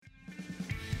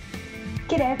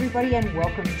G'day everybody and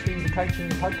welcome to the Coaching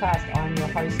Podcast. I'm your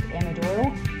host Ema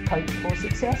Doyle, coach for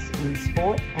success in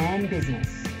sport and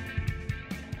business.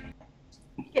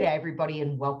 G'day everybody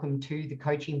and welcome to the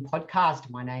Coaching Podcast.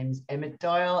 My name's Ema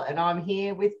Doyle and I'm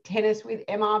here with Tennis with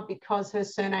Ema because her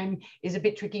surname is a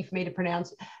bit tricky for me to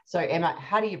pronounce. So Ema,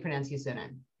 how do you pronounce your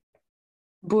surname?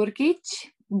 Burgic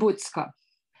Bucko.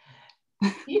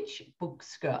 Burgic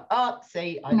Bucko. Oh,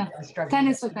 see, I struggle.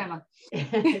 Tennis with Ema.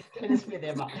 Tennis with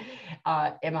Ema.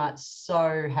 Ema,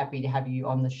 so happy to have you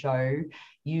on the show.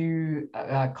 You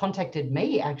contacted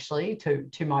me actually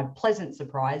to my pleasant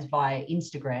surprise via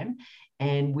Instagram,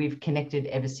 and we've connected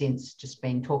ever since. Just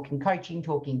been talking coaching,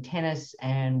 talking tennis,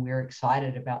 and we're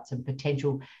excited about some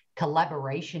potential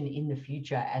collaboration in the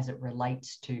future as it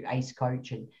relates to Ace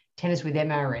Coach and Tennis with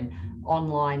Ema and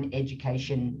online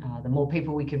education. The more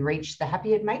people we can reach, the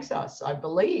happier it makes us, I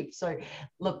believe. So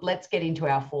look, let's get into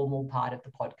our formal part of the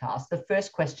podcast. The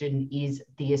first question is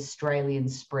the Australian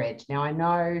spread. Now, I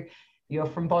know you're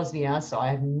from Bosnia, so I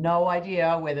have no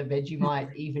idea whether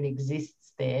Vegemite even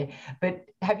exists there, but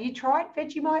have you tried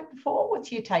Vegemite before?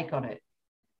 What's your take on it?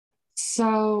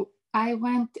 So I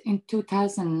went in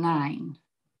 2009.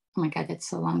 Oh my God, that's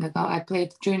so long ago. I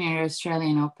played Junior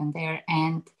Australian Open there,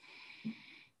 and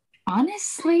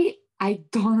honestly, I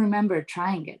don't remember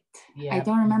trying it. Yeah. I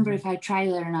don't remember if I tried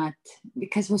it or not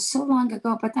because it was so long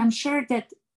ago, but I'm sure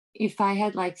that if I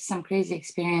had like some crazy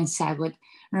experience, I would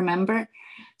remember.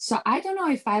 So I don't know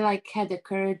if I had the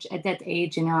courage at that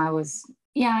age. I was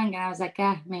young and I was like,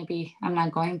 maybe I'm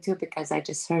not going to because I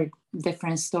just heard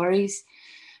different stories.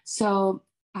 So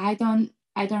I don't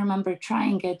remember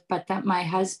trying it, but that my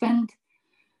husband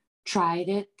tried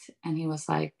it and he was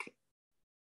like,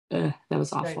 that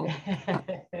was awful.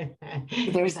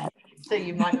 There's that. So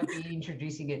you might not be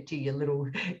introducing it to your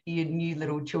new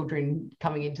little children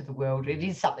coming into the world. It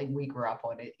is something we grew up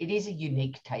on. It is a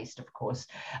unique taste, of course.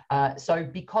 So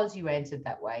because you answered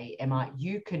that way, Ema,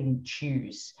 you can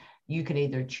choose. You can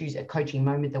either choose a coaching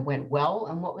moment that went well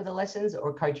and what were the lessons, or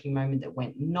a coaching moment that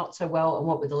went not so well and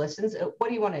what were the lessons. What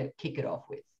do you want to kick it off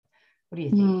with? What do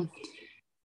you think?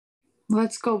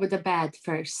 Let's go with the bad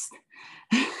first.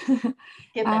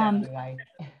 Get that out of the way.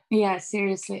 Yeah,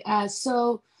 seriously.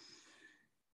 So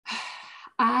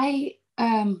I,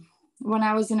 when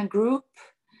I was in a group,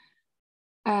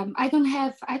 I don't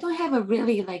have a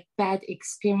really bad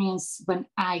experience when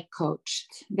I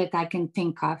coached that I can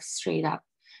think of straight up,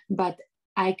 but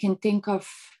I can think of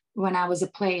when I was a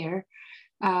player.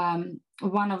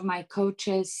 One of my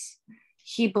coaches,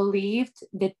 he believed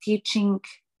that teaching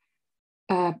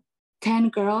 10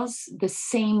 girls the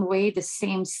same way, the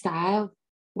same style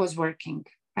was working,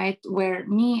 right? Where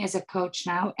me as a coach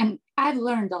now, and I've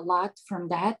learned a lot from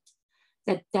that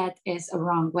is a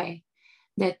wrong way,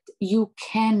 that you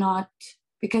cannot,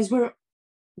 because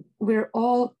we're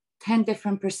all 10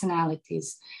 different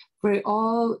personalities. We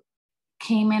all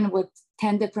came in with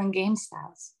 10 different game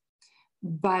styles,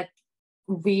 but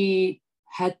we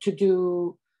had to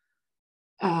do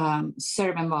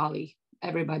serve and volley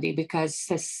everybody because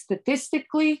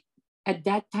statistically at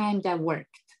that time that worked.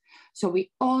 So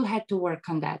we all had to work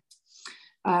on that.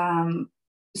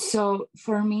 So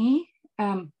for me,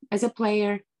 as a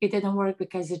player, it didn't work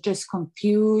because it just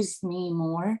confused me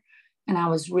more and I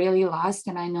was really lost,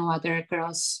 and I know other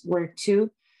girls were too.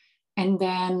 And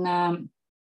then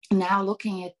now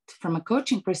looking at from a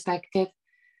coaching perspective,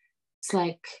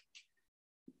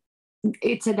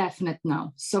 it's a definite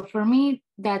no. So for me,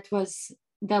 that was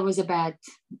a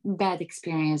bad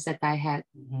experience that I had.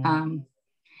 Mm-hmm.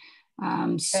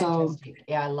 Fantastic.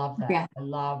 Yeah, I love that. Yeah. I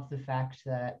love the fact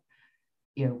that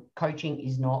coaching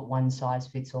is not one size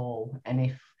fits all, and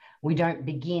if we don't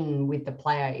begin with the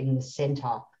player in the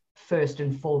center first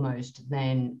and foremost,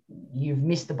 then you've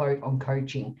missed the boat on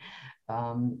coaching.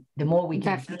 The more we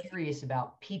get curious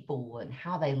about people and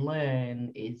how they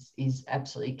learn is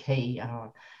absolutely key.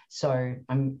 So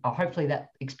hopefully that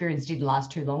experience didn't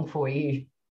last too long for you.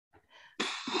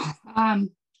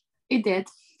 It did.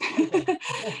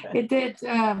 It did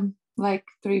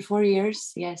 3-4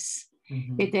 years. Yes,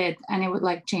 mm-hmm. It did. And it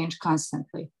would change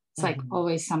constantly. It's mm-hmm.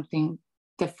 Always something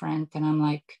different. And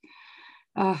I'm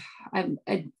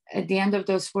at the end of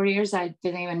those 4 years, I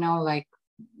didn't even know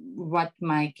what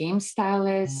my game style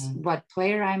is, mm-hmm. what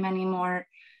player I'm anymore.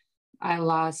 I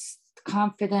lost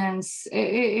confidence.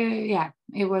 I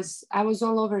was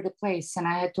all over the place and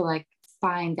I had to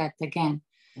find that again.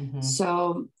 Mm-hmm.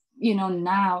 So,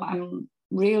 now I'm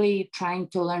really trying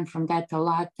to learn from that a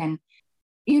lot. And,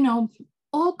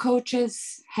 all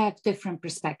coaches have different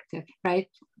perspective, right?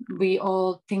 We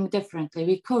all think differently.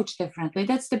 We coach differently.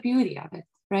 That's the beauty of it,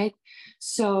 right?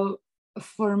 So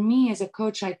for me as a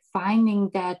coach, like finding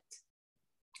that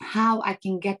how I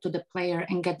can get to the player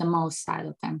and get the most out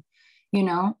of them, you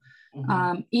know,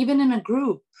 even in a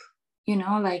group, you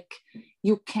know, like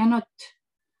you cannot,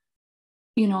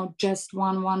 you know, just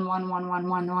one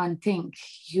thing.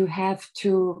 You have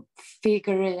to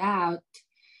figure it out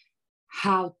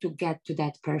how to get to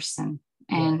that person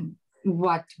and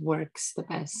what works the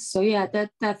best. So yeah,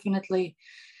 that definitely,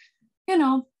 you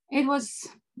know, it was,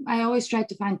 I always try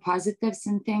to find positives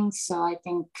in things. So I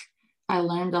think I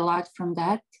learned a lot from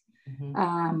that.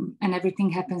 And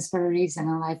everything happens for a reason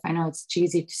in life. I know it's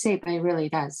cheesy to say, but it really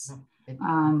does. I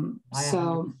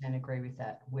 100% agree with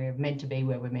that. We're meant to be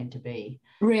where we're meant to be.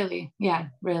 Really, yeah,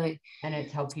 really. And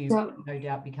it's helped you, no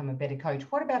doubt, become a better coach.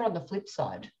 What about on the flip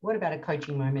side? What about a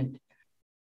coaching moment?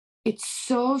 It's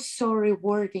so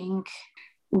rewarding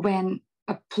when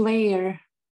a player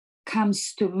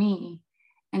comes to me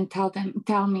and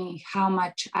tell me how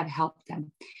much I've helped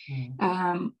them,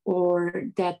 or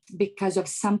that because of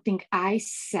something I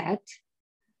said,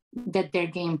 that their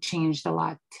game changed a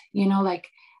lot. You know, like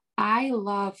I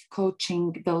love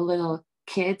coaching the little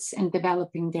kids and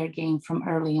developing their game from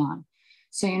early on.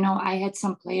 So, you know, I had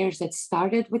some players that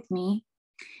started with me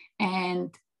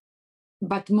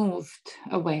but moved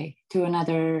away to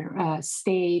another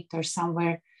state or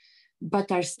somewhere,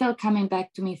 but are still coming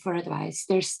back to me for advice.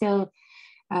 They're still,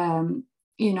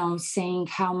 you know, saying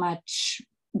how much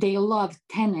they love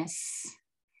tennis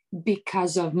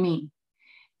because of me.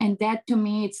 And that to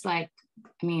me, it's like,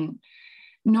 I mean,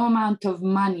 no amount of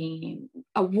money,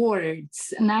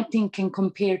 awards, nothing can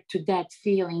compare to that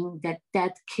feeling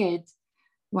that kid,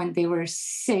 when they were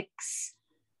 6,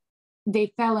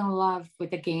 they fell in love with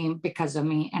the game because of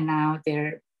me. And now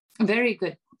they're very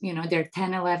good. You know, they're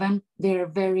 10, 11. They're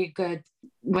very good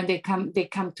when they come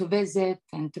to visit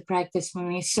and to practice with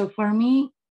me. So for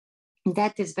me,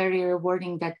 that is very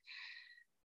rewarding that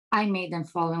I made them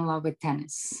fall in love with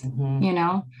tennis, you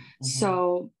know?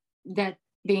 So that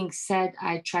being said,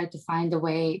 I try to find a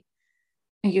way,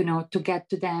 you know, to get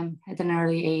to them at an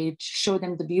early age, show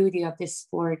them the beauty of this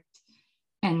sport.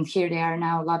 And here they are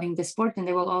now loving the sport, and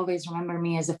they will always remember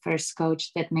me as the first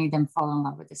coach that made them fall in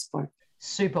love with the sport.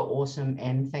 Super awesome,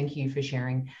 Em. Thank you for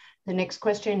sharing. The next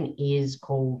question is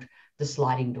called the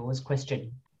sliding doors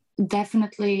question.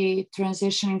 Definitely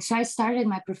transitioning. So I started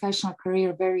my professional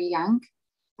career very young.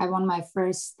 I won my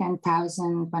first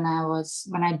 10,000 when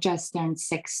I just turned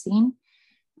 16.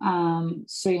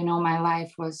 So, you know, my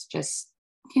life was just,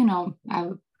 you know,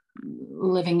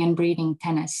 living and breathing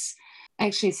tennis.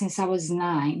 Actually, since I was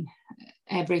 9,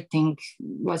 everything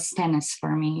was tennis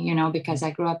for me, you know, because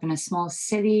I grew up in a small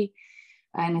city,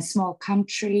 in a small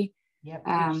country. Yep.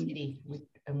 Which city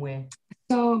and where?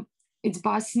 So it's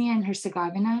Bosnia and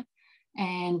Herzegovina,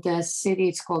 and the city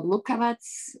is called Lukavac,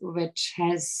 which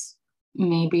has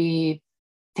maybe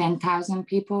 10,000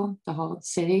 people, the whole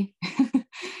city.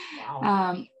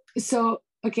 Wow. So,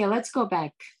 okay, let's go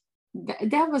back.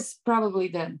 That was probably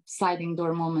the sliding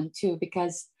door moment too,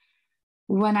 because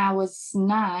when I was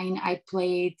 9, I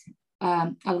played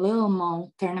a Little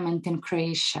Mo tournament in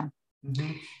Croatia.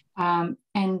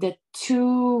 And the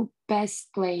 2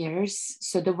 best players,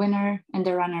 so the winner and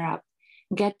the runner-up,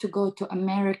 get to go to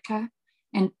America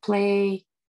and play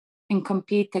and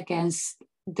compete against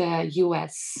the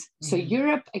US. So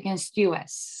Europe against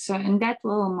US. So in that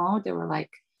Little Mo, there were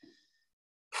like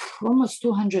almost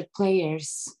 200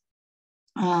 players.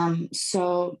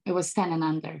 So it was 10 and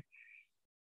under.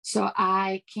 So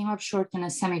I came up short in a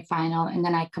semifinal, and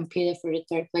then I competed for the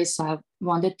 3rd place. So I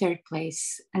won the 3rd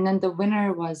place. And then the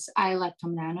winner was Ayla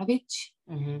Tomljanovic.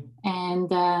 And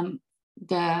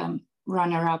the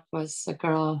runner-up was a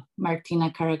girl, Martina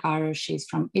Carragaro. She's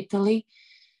from Italy.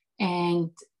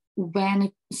 And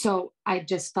so I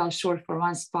just fell short for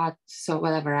one spot. So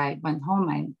whatever, I went home,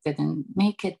 I didn't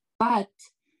make it. But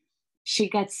she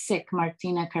got sick,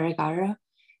 Martina Carragaro,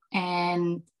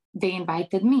 and they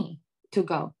invited me to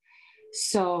go.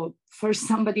 So for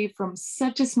somebody from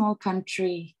such a small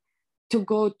country to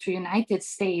go to United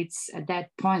States at that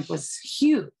point was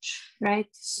huge, right?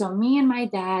 So me and my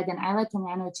dad and Ayla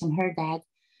Tomljanovic and her dad,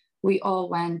 we all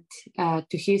went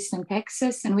to Houston,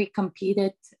 Texas, and we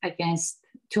competed against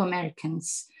 2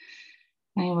 Americans.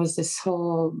 And it was this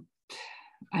whole,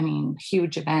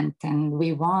 huge event. And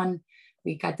we won.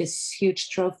 We got this huge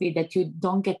trophy that you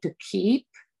don't get to keep,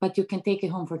 but you can take it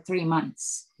home for 3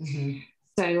 months.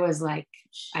 So it was like,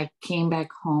 I came back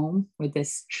home with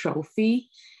this trophy.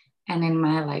 And in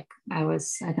my, I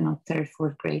was, 3rd,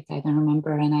 4th grade, I don't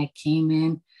remember. And I came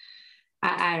in,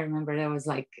 I remember that was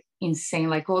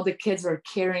insane. All the kids were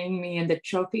carrying me and the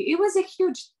trophy. It was a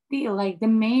huge deal. The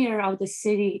mayor of the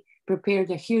city prepared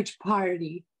a huge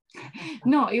party.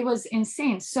 No, it was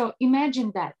insane. So imagine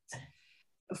that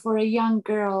for a young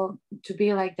girl to be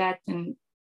like that. And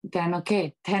then, okay,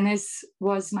 tennis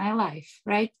was my life,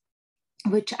 right?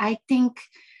 Which I think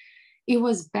it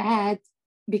was bad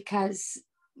because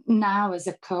now as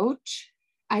a coach,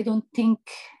 I don't think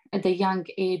at a young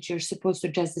age you're supposed to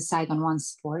just decide on one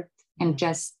sport and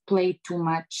just play too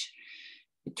much,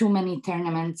 too many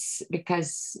tournaments,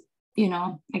 because, you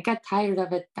know, I got tired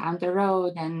of it down the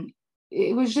road and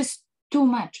it was just too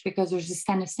much because there's just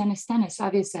tennis, tennis, tennis.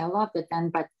 Obviously, I loved it then,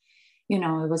 but, you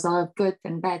know, it was a lot of good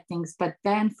and bad things. But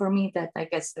then for me, that I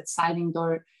guess that sliding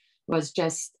door was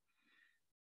just,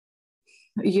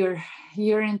 you're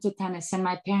into tennis. And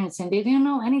my parents, and they didn't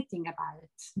know anything about it.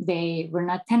 They were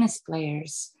not tennis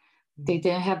players. They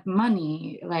didn't have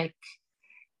money. Like,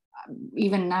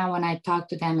 even now when I talk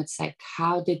to them, it's like,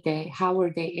 how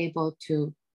were they able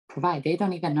to provide? They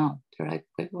don't even know. They're like,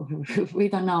 we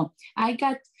don't know. I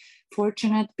got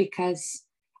fortunate because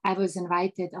I was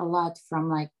invited a lot from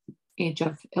like age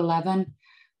of 11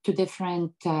 to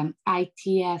different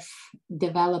ITF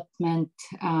development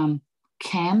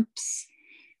camps,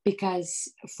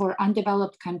 because for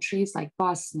undeveloped countries like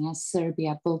Bosnia,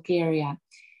 Serbia, Bulgaria,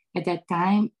 at that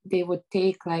time, they would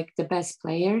take like the best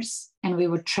players and we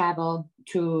would travel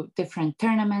to different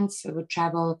tournaments. We would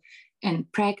travel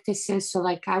and practices. So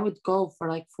like I would go for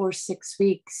like 4-6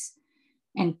 weeks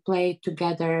and play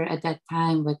together at that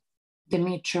time with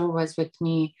Dimitro was with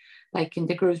me, like in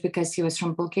the groups because he was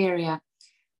from Bulgaria,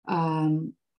 Radu,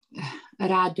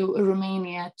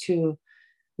 Romania to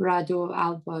Radu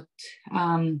Albot.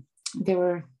 There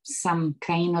were some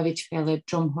Krajinovic, Filip,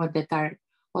 Drumhor that are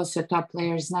also top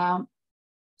players now.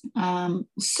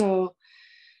 So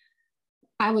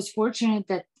I was fortunate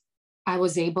that I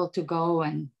was able to go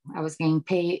and I was getting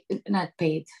paid, not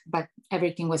paid, but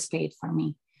everything was paid for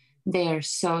me there.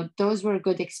 So those were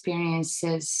good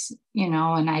experiences, you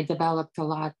know, and I developed a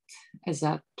lot as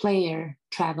a player,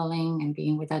 traveling and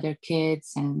being with other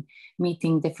kids and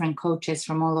meeting different coaches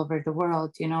from all over the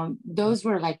world. You know, those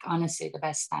were like honestly the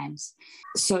best times.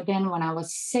 So then when I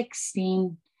was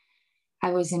 16, I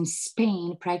was in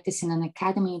Spain practicing an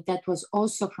academy that was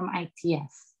also from ITF.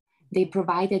 They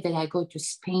provided that I go to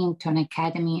Spain to an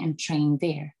academy and train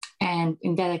there. And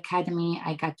in that academy,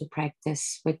 I got to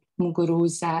practice with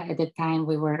Muguruza. At the time,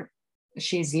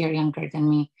 she's a year younger than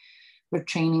me. We're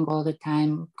training all the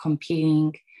time,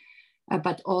 competing.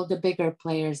 But all the bigger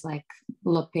players like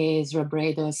Lopez,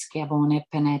 Robredo, Schiavone,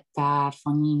 Panetta,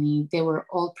 Fonini, they were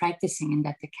all practicing in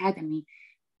that academy.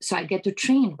 So I get to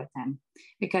train with them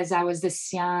because I was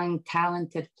this young,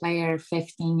 talented player,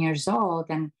 15 years old,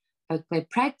 and I would play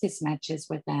practice matches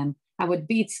with them. I would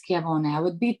beat Schiavone, I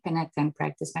would beat Panetta in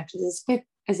practice matches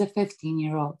as a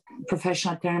 15-year-old.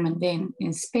 Professional tournament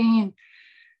in Spain,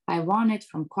 I won it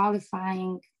from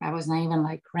qualifying. I was not even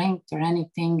like ranked or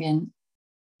anything. And,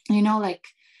 you know, like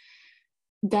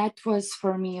that was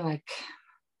for me like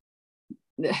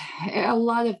a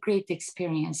lot of great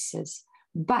experiences.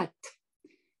 But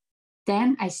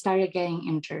then I started getting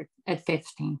injured at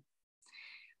 15,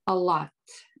 a lot.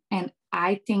 And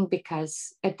I think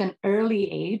because at an early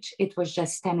age, it was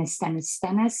just tennis, tennis,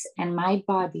 tennis. And my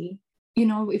body, you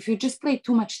know, if you just play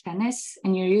too much tennis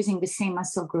and you're using the same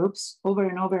muscle groups over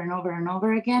and over and over and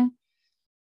over again,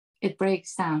 it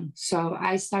breaks down. So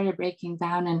I started breaking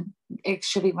down. And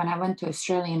actually, when I went to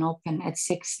Australian Open at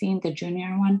 16, the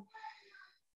junior one,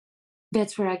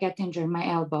 that's where I got injured, my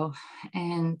elbow.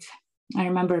 And I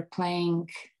remember playing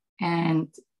and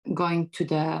going to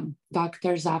the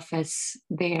doctor's office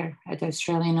there at the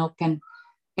Australian Open.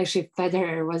 Actually,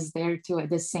 Federer was there too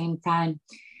at the same time.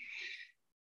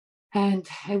 And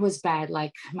it was bad.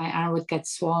 Like my arm would get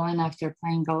swollen after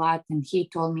playing a lot. And he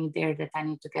told me there that I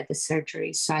need to get the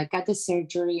surgery. So I got the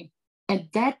surgery.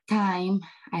 At that time,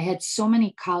 I had so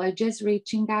many colleges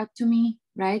reaching out to me,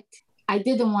 right? I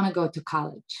didn't want to go to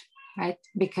college, right?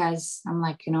 Because I'm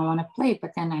like, you know, I want to play,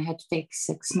 but then I had to take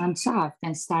 6 months off,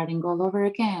 then starting all over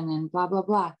again and blah, blah,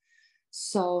 blah.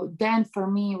 So then for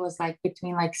me, it was like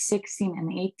between like 16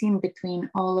 and 18, between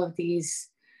all of these,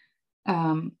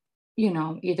 you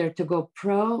know, either to go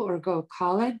pro or go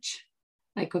college,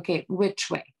 like, okay,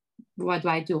 which way? What do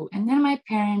I do? And then my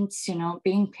parents, you know,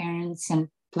 being parents and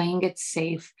playing it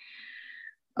safe,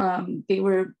 they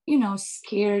were, you know,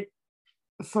 scared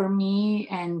for me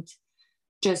and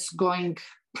just going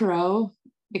pro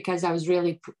because I was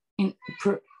really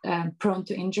prone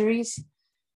to injuries.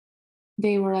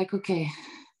 They were like, okay,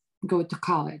 go to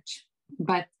college.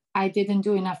 But I didn't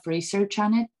do enough research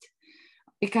on it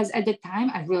because at the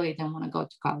time I really didn't want to go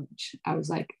to college. I was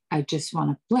like, I just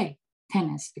want to play.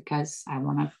 tennis because I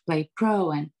want to play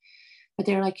pro. But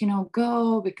they're like,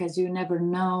 go, because you never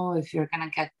know if you're going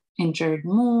to get injured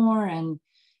more. And,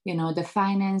 the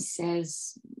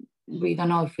finances, we don't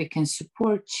know if we can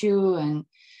support you. And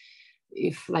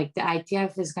if like the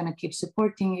ITF is going to keep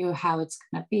supporting you, how it's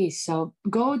going to be. So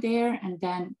go there and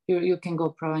then you can go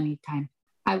pro anytime.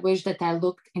 I wish that I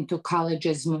looked into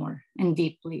colleges more and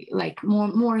deeply, like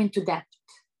more into depth,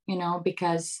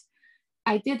 because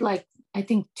I did like, I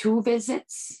think 2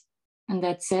 visits and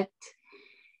that's it.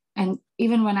 And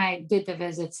even when I did the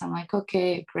visits, I'm like,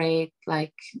 okay, great.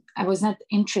 Like I was not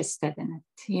interested in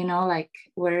it, like,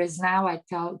 whereas now I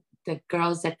tell the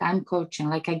girls that I'm coaching,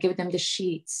 like I give them the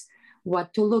sheets,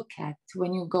 what to look at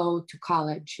when you go to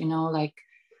college, like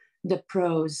the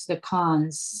pros, the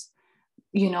cons,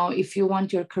 if you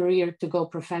want your career to go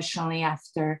professionally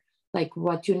after, like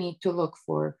what you need to look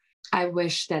for. I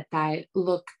wish that I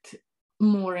looked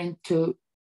more into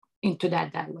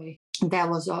that way. That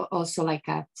was also like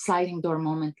a sliding door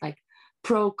moment, like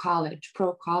pro college.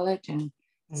 And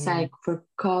it's like for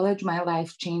college, my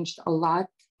life changed a lot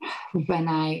when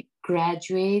I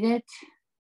graduated.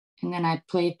 And then I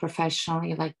played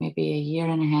professionally, like maybe a year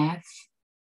and a half,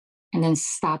 and then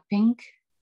stopping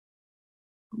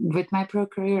with my pro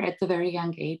career at a very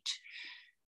young age.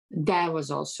 That was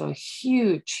also a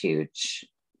huge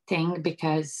thing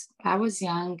because I was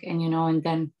young and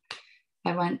then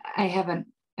I have an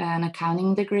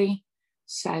accounting degree.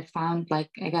 So I found like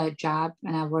I got a job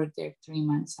and I worked there 3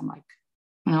 months. I'm like,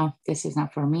 no, this is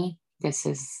not for me. This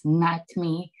is not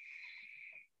me.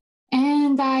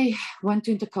 And I went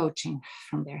into coaching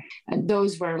from there. And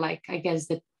those were like, I guess,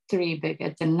 the 3 big.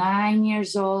 At the 9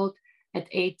 years old, at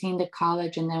 18, the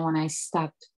college. And then when I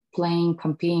stopped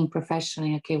competing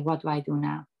professionally, okay, what do I do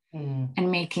now?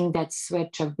 And making that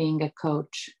switch of being a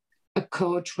coach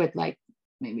with like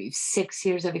maybe 6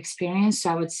 years of experience.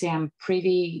 So I would say I'm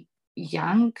pretty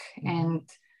young and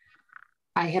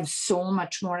I have so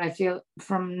much more. I feel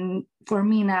for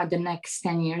me now, the next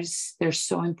 10 years, they're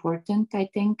so important, I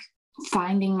think.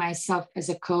 Finding myself as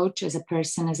a coach, as a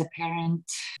person, as a parent,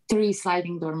 3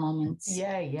 sliding door moments.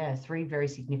 Yeah, 3 very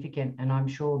significant. And I'm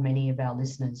sure many of our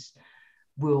listeners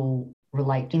will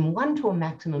relate. In 1 to a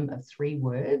maximum of 3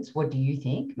 words, what do you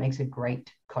think makes a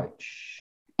great coach?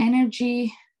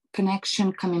 Energy,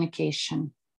 connection,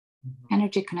 communication.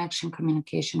 Energy, connection,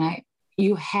 communication.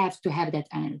 You have to have that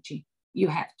energy. You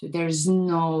have to. There's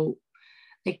no,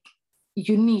 like,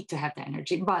 you need to have the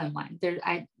energy. Bottom line,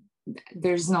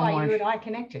 there's no more. You and I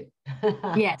connected.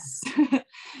 Yes.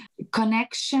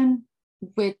 Connection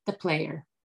with the player,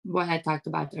 what I talked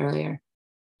about earlier.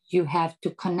 You have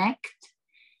to connect.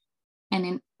 And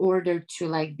in order to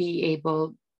like be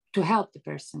able to help the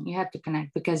person, you have to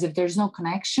connect, because if there's no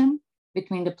connection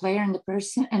between the player and the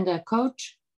person and the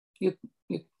coach,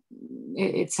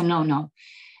 it's a no.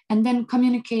 And then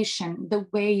communication, the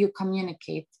way you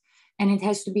communicate, and it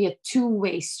has to be a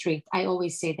 2-way street. I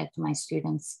always say that to my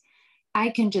students. I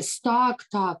can just talk,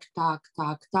 but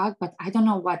I don't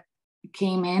know what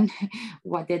came in,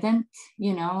 what didn't,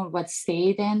 what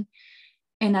stayed in.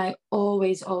 And I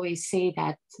always say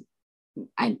that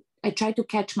I try to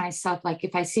catch myself, like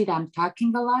if I see that I'm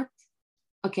talking a lot,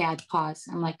 okay, I'd pause.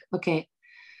 I'm like, okay,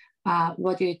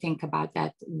 what do you think about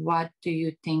that? What do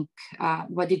you think?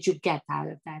 What did you get out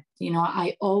of that?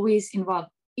 I always involve,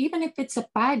 even if it's a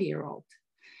 5-year-old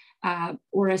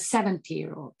or a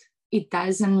 70-year-old, it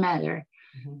doesn't matter.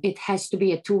 It has to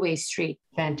be a 2-way street.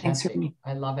 Fantastic.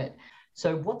 I love it.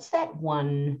 So what's that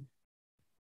one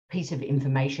piece of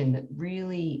information that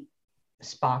really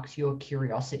sparks your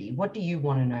curiosity? What do you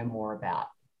want to know more about?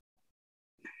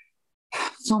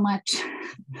 So much.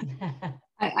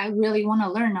 I really want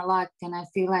to learn a lot. And I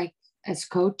feel like as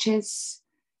coaches,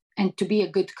 and to be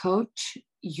a good coach,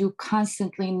 you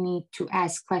constantly need to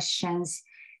ask questions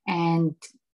and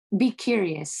be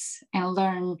curious and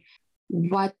learn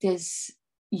what is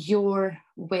your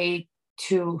way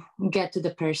to get to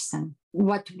the person,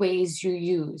 what ways you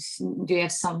use. Do you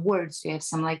have some words? Do you have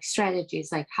some like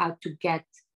strategies, like how to get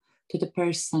to the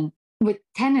person? With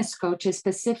tennis coaches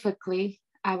specifically,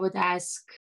 I would ask,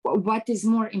 what is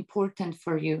more important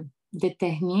for you, the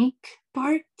technique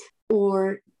part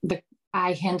or the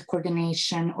eye-hand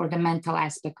coordination or the mental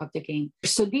aspect of the game?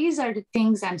 So these are the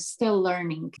things I'm still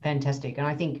learning. Fantastic. And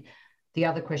I think the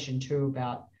other question too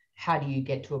about how do you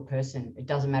get to a person, it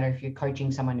doesn't matter if you're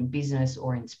coaching someone in business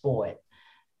or in sport.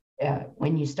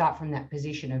 When you start from that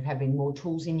position of having more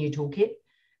tools in your toolkit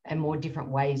and more different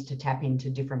ways to tap into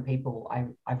different people,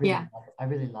 I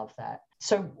really love that.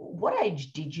 So what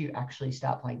age did you actually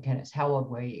start playing tennis? How old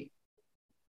were you?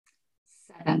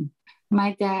 7.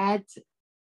 My dad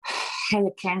had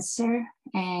a cancer,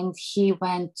 and he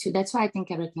went to, that's why I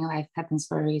think everything in life happens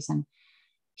for a reason.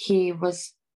 He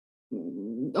was,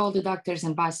 all the doctors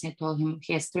in Bosnia told him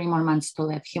he has 3 more months to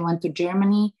live. He went to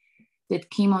Germany, did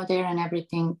chemo there and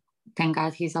everything. Thank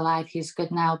God he's alive. He's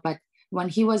good now. But when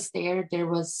he was there, there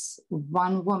was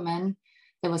one woman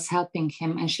that was helping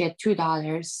him, and she had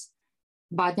 $2,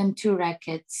 bought them 2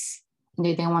 rackets, and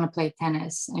they didn't want to play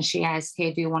tennis. And she asked,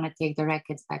 hey, do you want to take the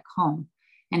rackets back home?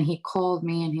 And he called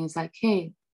me and he's like,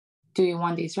 hey, do you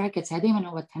want these rackets? I didn't even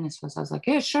know what tennis was. I was like,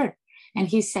 yeah, sure. And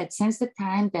he said, since the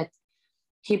time that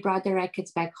he brought the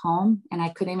rackets back home and I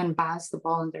couldn't even bounce the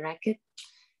ball in the racket,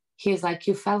 he's like,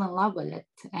 you fell in love with it.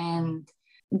 And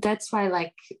that's why,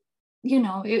 like, you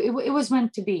know, it was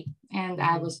meant to be. And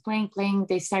I was playing.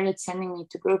 They started sending me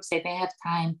to groups. They didn't have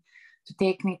time to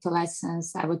take me to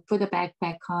lessons. I would put a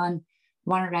backpack on,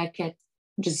 1 racket,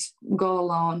 just go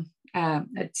alone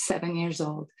at 7 years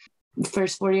old. The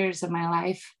first 4 years of my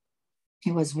life,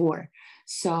 it was war.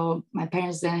 So my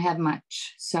parents didn't have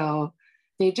much. So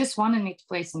they just wanted me to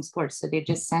play some sports. So they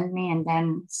just sent me. And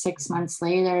then 6 months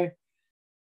later,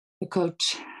 the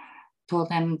coach told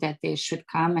them that they should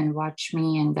come and watch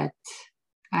me and that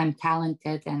I'm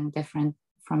talented and different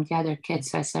from the other kids.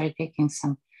 So I started taking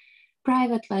some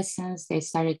private lessons. They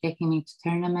started taking me to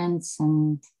tournaments,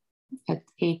 and at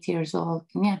 8 years old,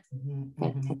 yeah.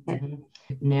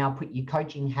 Now put your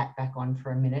coaching hat back on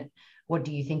for a minute. What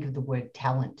do you think of the word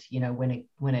talent? You know,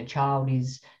 when a child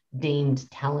is deemed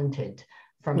talented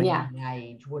from a young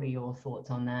age, what are your thoughts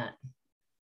on that?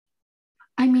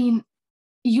 I mean,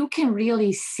 you can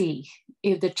really see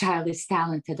if the child is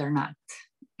talented or not.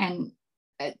 And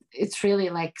it's really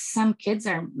like some kids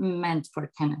are meant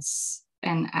for tennis,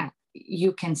 and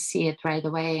you can see it right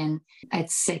away. And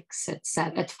at 6, at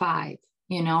 7, at 5,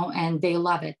 you know, and they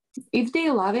love it. If they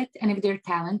love it and if they're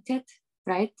talented,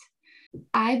 right,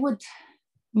 I would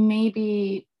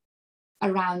maybe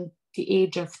around the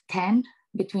age of 10,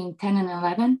 between 10 and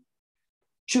 11,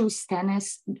 choose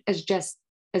tennis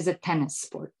as a tennis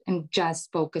sport and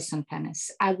just focus on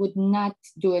tennis. I would not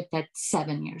do it at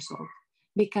 7 years old,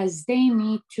 because they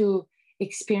need to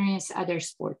experience other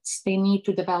sports. They need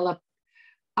to develop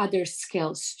other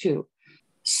skills too.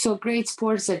 So great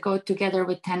sports that go together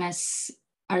with tennis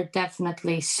are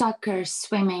definitely soccer,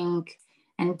 swimming,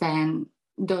 and then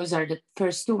those are the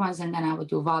first 2 ones. And then I would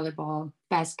do volleyball,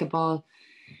 basketball,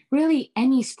 really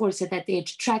any sports at that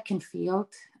age. Track and field,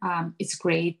 it's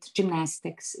great.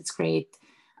 Gymnastics, it's great.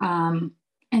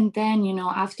 And then, you know,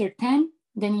 after 10,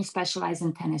 then you specialize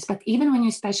in tennis. But even when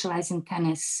you specialize in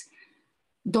tennis,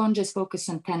 don't just focus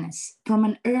on tennis. From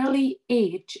an early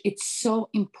age, it's so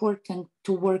important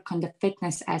to work on the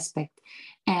fitness aspect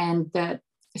and the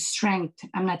strength.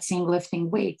 I'm not saying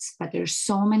lifting weights, but there's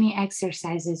so many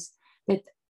exercises that,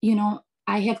 you know,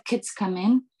 I have kids come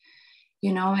in,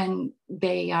 you know, and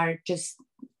they are just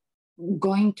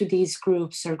going to these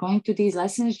groups or going to these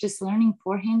lessons, just learning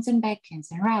forehands and backhands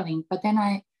and rallying. But then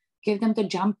I give them the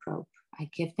jump rope. I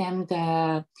give them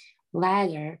the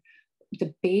ladder,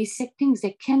 the basic things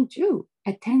they can do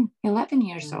at 10, 11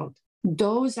 years old.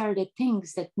 Those are the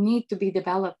things that need to be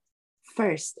developed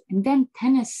first. And then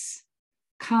tennis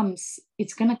comes,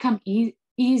 it's going to come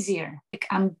easier. Like,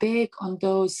 I'm big on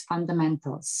those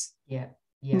fundamentals. Yeah.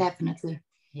 Definitely.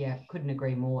 Yeah, couldn't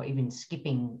agree more. Even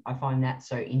skipping, I find that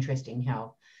so interesting,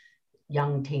 how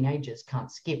young teenagers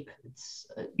can't skip. It's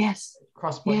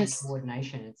cross-body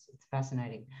coordination. It's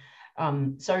fascinating.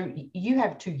 So you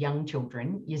have 2 young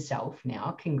children yourself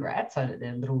now. Congrats, so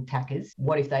they're little tackers.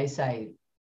 What if they say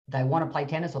they want to play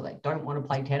tennis or they don't want to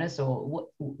play tennis, or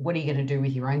what are you going to do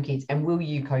with your own kids, and will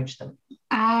you coach them?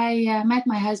 I met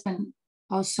my husband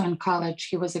also in college.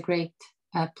 He was a great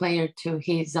player too.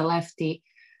 He's a lefty.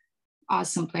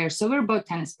 Awesome player. So we're both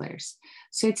tennis players.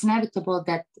 So it's inevitable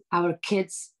that our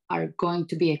kids are going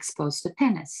to be exposed to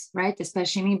tennis, right?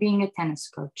 Especially me being a tennis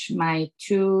coach. My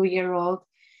 2-year-old,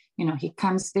 you know, he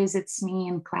comes, visits me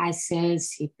in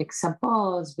classes, he picks up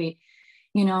balls.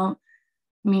 You know,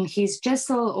 I mean, he's just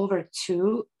a little over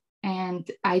 2.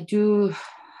 And I do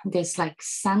this like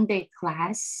Sunday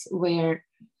class where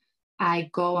I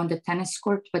go on the tennis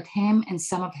court with him and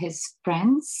some of his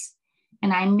friends.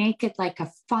 And I make it like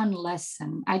a fun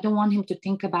lesson. I don't want him to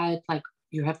think about it like,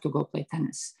 you have to go play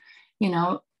tennis. You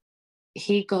know,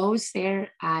 he goes there,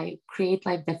 I create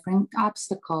like different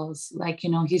obstacles. Like,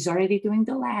 you know, he's already doing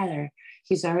the ladder.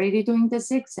 He's already doing the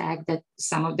zigzag that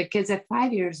some of the kids at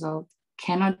 5 years old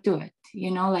cannot do it. You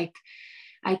know, like,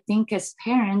 I think as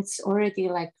parents already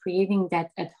like creating that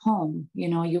at home, you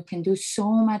know, you can do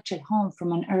so much at home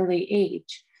from an early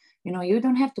age. You know, you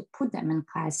don't have to put them in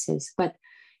classes, but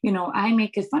I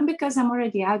make it fun because I'm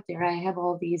already out there. I have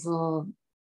all these little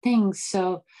things,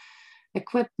 so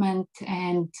equipment,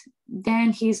 and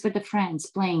then he's with the friends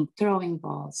playing, throwing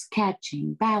balls,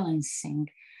 catching, balancing.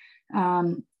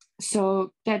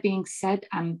 So that being said,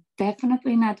 I'm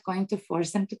definitely not going to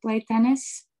force them to play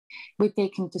tennis. We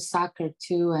take him to soccer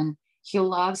too, and he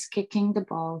loves kicking the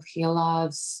ball. He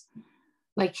loves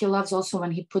also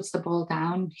when he puts the ball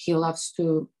down, he loves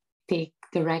to take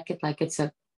the racket like it's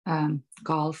a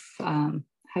golf.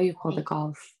 How you call the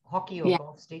golf? Hockey or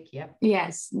golf stick, yep.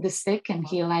 Yes, the stick, and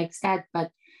he likes that.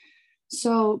 But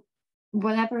so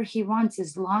whatever he wants,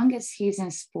 as long as he's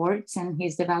in sports and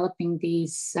he's developing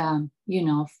these,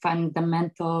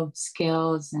 fundamental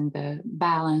skills and the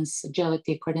balance,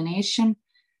 agility, coordination,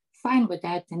 fine with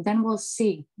that. And then we'll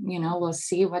see, we'll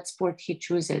see what sport he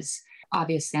chooses.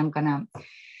 Obviously, I'm going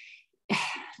to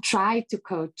try to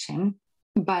coach him,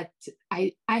 but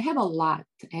I have a lot,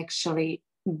 actually,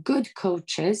 good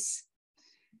coaches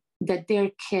that their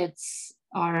kids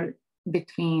are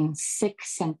between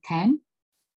 6 and 10.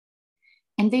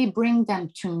 And they bring them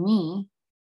to me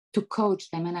to coach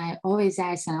them. And I always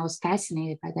ask, and I was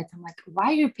fascinated by that. I'm like,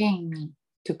 why are you paying me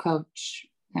to coach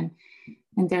them?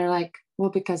 And they're like,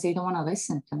 well, because they don't want to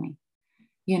listen to me,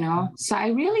 So I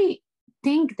really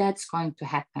think that's going to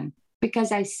happen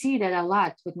because I see that a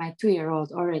lot with my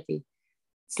 2-year-old already.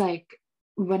 It's like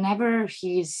whenever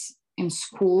he's in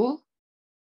school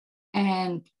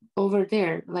and over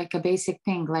there, like a basic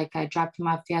thing, like I dropped him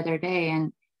off the other day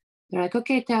and they're like,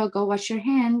 okay, Tao, go wash your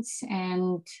hands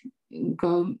and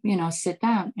go, sit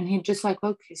down. And he just like,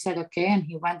 okay, he said, okay. And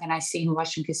he went and I see him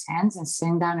washing his hands and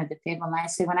sitting down at the table. And I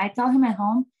say, when I tell him at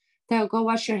home, Tao, go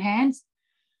wash your hands,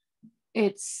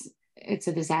 it's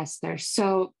a disaster.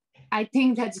 So I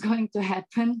think that's going to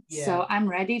happen. Yeah. So I'm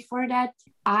ready for that.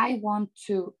 I want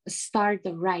to start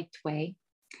the right way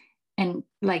and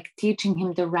like teaching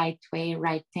him the right way,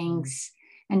 right things.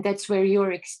 And that's where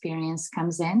your experience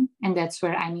comes in. And that's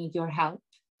where I need your help,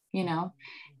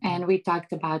 And we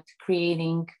talked about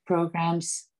creating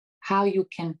programs, how you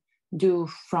can do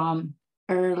from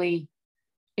early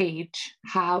age,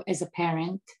 how as a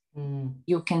parent,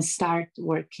 you can start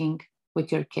working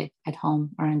with your kid at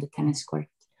home or on the tennis court.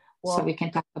 Well, so we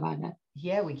can talk about that.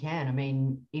 Yeah, we can. I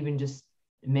mean, even just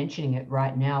mentioning it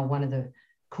right now, one of the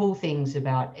cool things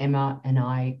about Ema and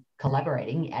I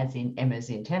collaborating, as in Emma's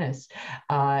in tennis,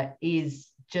 is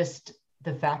just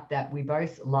the fact that we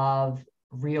both love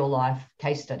real life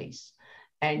case studies.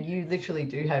 And you literally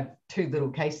do have 2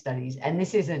 little case studies. And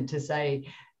this isn't to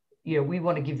say, we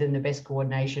want to give them the best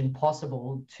coordination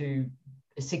possible to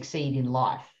succeed in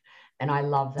life. And I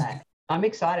love that. I'm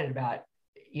excited about,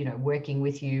 working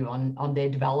with you on their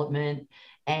development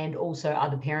and also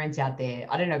other parents out there.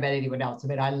 I don't know about anyone else,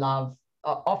 but I love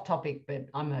off topic, but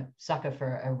I'm a sucker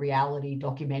for a reality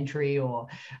documentary or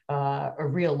a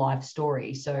real life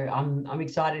story. So I'm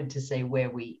excited to see where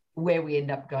we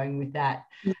end up going with that.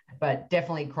 But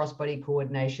definitely cross-body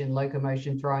coordination,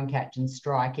 locomotion, throwing, catch, and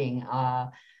striking. I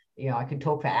could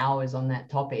talk for hours on that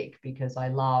topic because I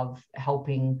love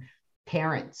helping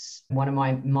parents. One of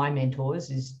my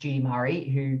mentors is Judy Murray,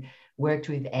 who worked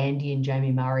with Andy and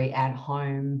Jamie Murray at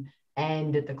home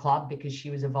and at the club because she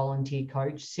was a volunteer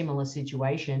coach, similar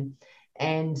situation.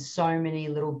 And so many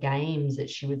little games that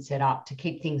she would set up to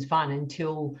keep things fun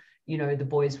until, the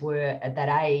boys were at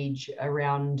that age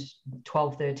around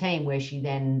 12, 13, where she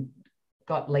then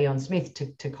got Leon Smith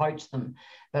to coach them.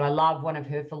 But I love one of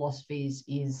her philosophies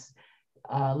is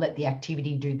let the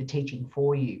activity do the teaching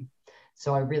for you.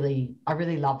 So I really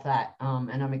love that,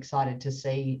 and I'm excited to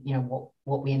see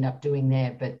what we end up doing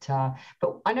there. But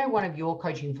I know one of your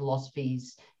coaching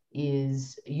philosophies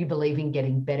is you believe in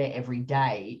getting better every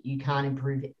day. You can't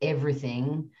improve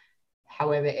everything.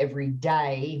 However, every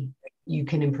day you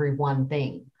can improve one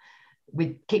thing,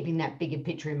 with keeping that bigger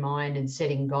picture in mind and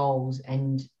setting goals.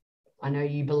 And I know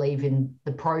you believe in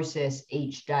the process.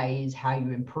 Each day is how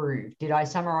you improve. Did I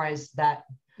summarize that?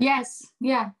 Yes.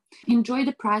 Yeah. Enjoy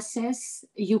the process.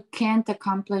 You can't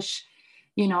accomplish,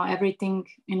 everything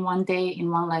in one day,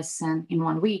 in one lesson, in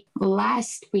 1 week.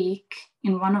 Last week,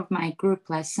 in one of my group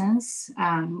lessons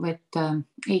with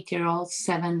 8-year-olds,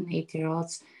 7,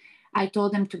 8-year-olds, I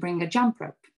told them to bring a jump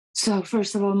rope. So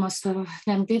first of all, most of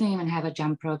them didn't even have a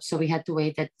jump rope. So we had to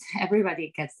wait that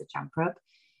everybody gets the jump rope.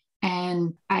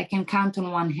 And I can count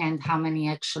on one hand how many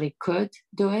actually could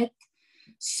do it.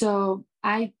 So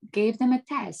I gave them a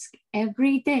task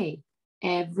every day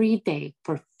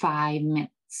for 5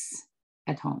 minutes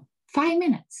at home. 5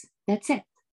 minutes. That's it.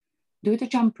 Do the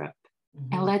jump rope.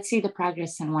 And let's see the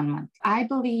progress in 1 month. I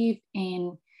believe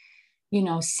in,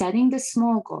 setting the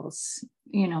small goals.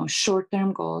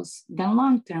 short-term goals than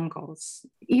long-term goals.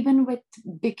 Even with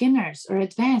beginners or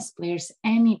advanced players,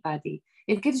 anybody,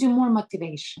 it gives you more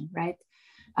motivation, right?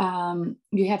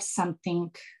 You have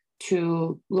something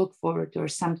to look forward to or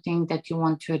something that you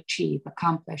want to achieve,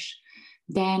 accomplish.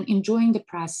 Then enjoying the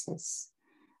process,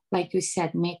 like you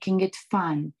said, making it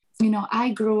fun.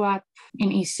 I grew up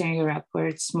in Eastern Europe where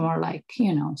it's more like,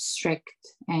 strict,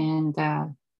 and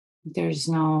there's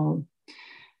no,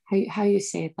 how you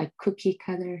say it, like cookie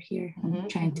cutter here. I'm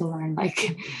trying to learn,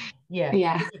 like,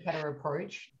 yeah, cookie cutter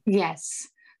approach. Yes.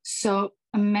 So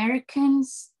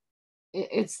Americans,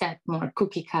 it's that more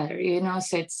cookie cutter,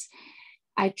 so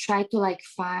I'm trying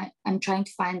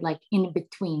to find like in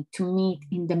between, to meet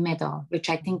in the middle, which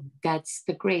I think that's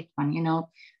the great one,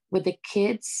 with the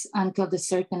kids until the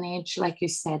certain age, like you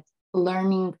said,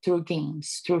 learning through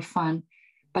games, through fun.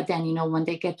 But then, when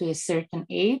they get to a certain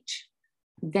age,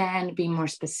 then be more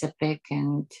specific.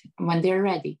 And when they're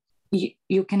ready,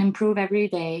 you can improve every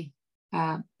day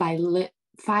by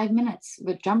 5 minutes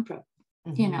with jump rope.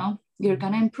 You're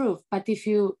going to improve. But if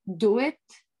you do it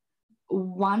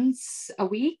once a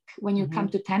week when you come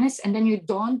to tennis and then you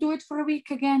don't do it for a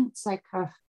week again, it's like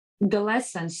the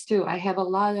lessons too. I have a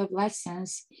lot of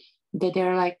lessons that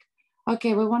they're like,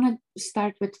 okay, we want to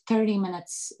start with 30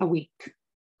 minutes a week,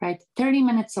 right? 30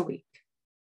 minutes a week,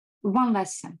 one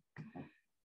lesson.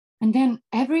 And then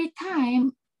every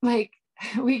time, like,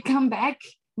 we come back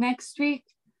next week,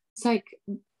 it's like,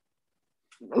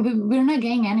 we're not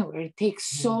getting anywhere. It takes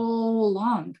so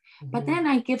long. But then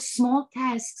I give small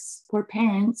tasks for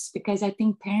parents because I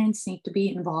think parents need to be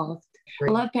involved.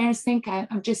 A lot of parents think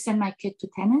I'll just send my kid to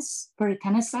tennis for a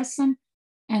tennis lesson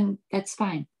and that's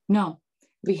fine. No,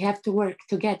 we have to work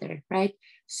together, right?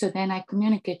 So then I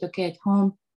communicate, okay, at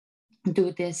home,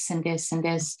 do this and this and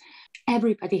this.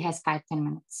 Everybody has 5-10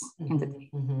 minutes in the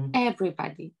day.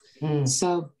 Everybody.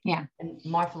 So yeah. And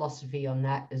my philosophy on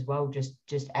that as well,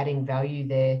 just adding value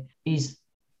there, is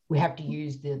we have to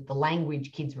use the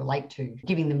language kids relate to,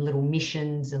 giving them little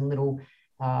missions and little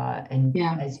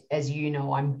as you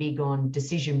know, I'm big on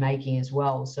decision making as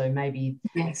well. So maybe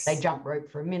they jump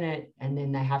rope for a minute and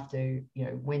then they have to,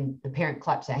 when the parent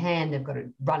claps their hand, they've got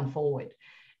to run forward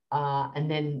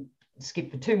and then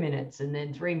skip for 2 minutes and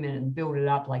then 3 minutes and build it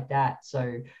up like that.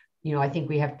 So, I think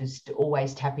we have to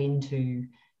always tap into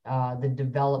the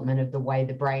development of the way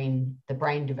the brain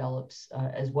develops,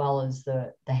 as well as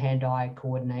the hand-eye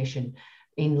coordination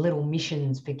in little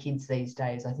missions for kids these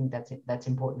days. I think that's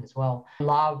important as well. I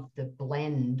love the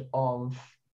blend of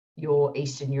your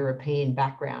Eastern European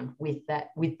background with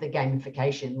the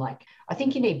gamification. Like, I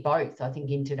think you need both. I think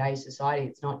in today's society,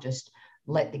 it's not just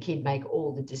let the kid make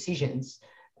all the decisions.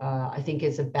 I think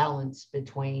it's a balance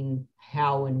between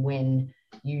how and when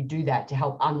you do that to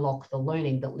help unlock the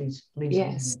learning that lives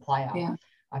within the player. Yeah.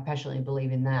 I passionately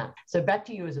believe in that. So back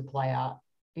to you as a player,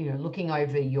 looking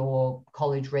over your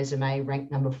college resume,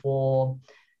 ranked number 4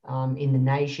 in the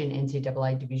nation,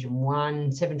 NCAA Division 1,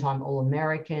 7-time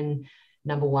All-American,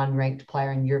 number 1 ranked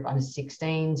player in Europe under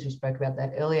 16s. We spoke about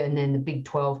that earlier. And then the Big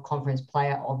 12 Conference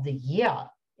Player of the Year,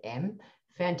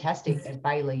 fantastic, at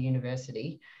Baylor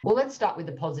University. Well, let's start with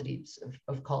the positives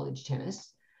of college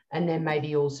tennis. And then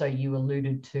maybe also you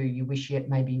alluded to, you wish you had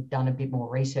maybe done a bit more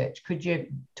research. Could you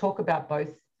talk about both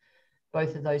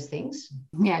of those things?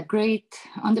 Yeah, great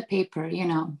on the paper,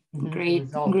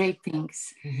 great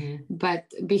things. But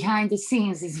behind the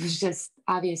scenes, it was just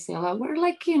obviously a lot. We're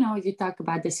like, you talk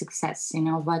about the success,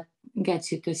 what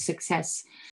gets you to success.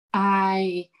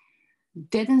 I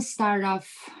didn't start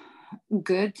off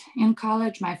good in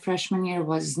college. My freshman year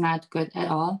was not good at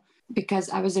all because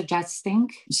I was adjusting.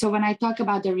 So when I talk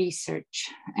about the research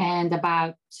and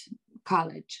about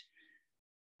college,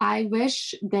 I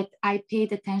wish that I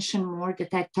paid attention more,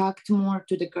 that I talked more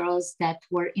to the girls that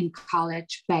were in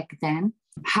college back then,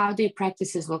 how their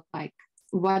practices looked like,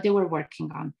 what they were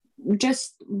working on,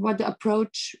 just what the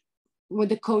approach, what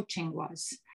the coaching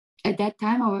was. At that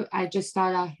time, I just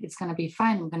thought, it's going to be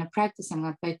fine. I'm going to practice. I'm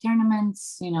going to play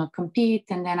tournaments, compete,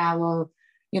 and then I will,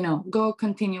 go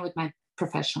continue with my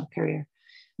professional career.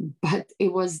 But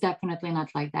it was definitely not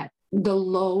like that. The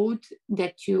load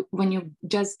that when you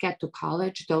just get to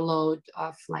college, the load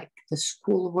of like the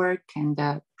schoolwork and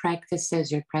the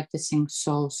practices, you're practicing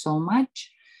so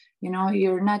much,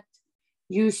 you're not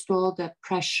used to all the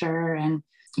pressure and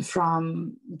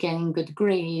from getting good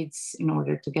grades in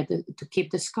order to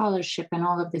keep the scholarship and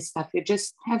all of this stuff. You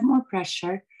just have more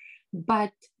pressure.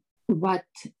 But what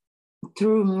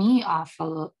threw me off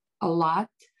a lot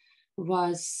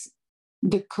was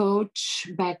the coach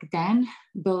back then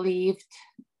believed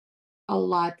a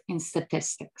lot in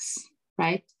statistics,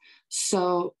 right?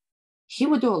 So he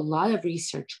would do a lot of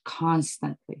research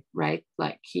constantly, right?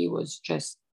 Like he was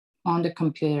just on the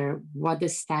computer, what the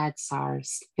stats are,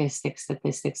 statistics,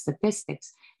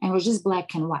 and it was just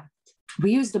black and white.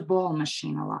 We used the ball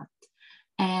machine a lot,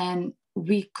 and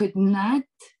we could not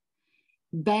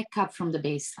back up from the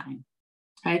baseline,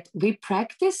 right? We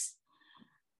practiced,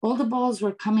 all the balls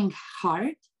were coming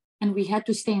hard, and we had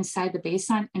to stay inside the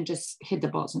baseline and just hit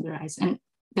the balls in their eyes. And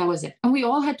that was it. And we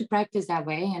all had to practice that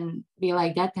way and be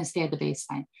like that and stay at the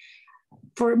baseline.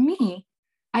 For me,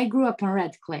 I grew up on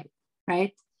red clay,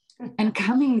 right? And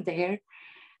coming there,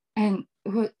 and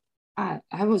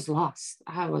I was lost.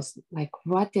 I was like,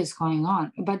 what is going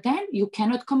on? But then you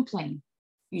cannot complain.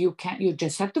 You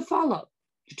just have to follow.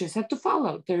 You just have to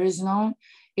follow. There is no,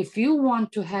 if you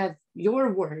want to have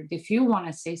your word, if you want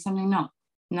to say something,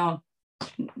 no,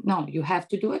 you have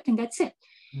to do it, and that's it.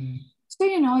 So,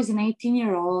 as an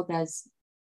 18-year-old, that's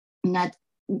not,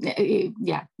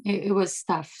 it was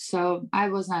tough. So I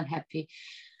was not happy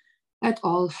at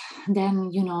all.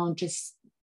 Then, just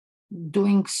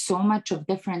doing so much of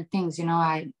different things,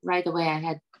 I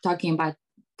had talking about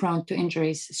prone to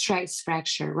injuries, stress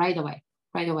fracture right away,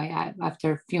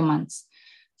 after a few months.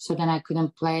 So then I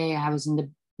couldn't play. I was in the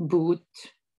boot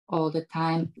all the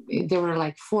time. There were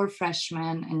like 4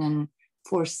 freshmen and then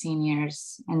 4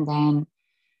 seniors. And then,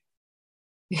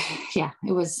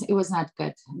 it was not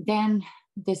good. Then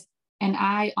and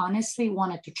I honestly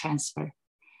wanted to transfer.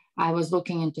 I was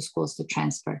looking into schools to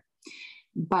transfer.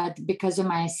 But because of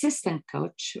my assistant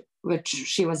coach, which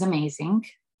she was amazing,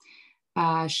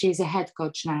 she's a head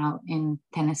coach now in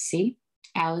Tennessee,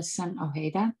 Allison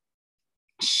Ojeda.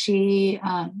 She,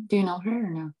 do you know her or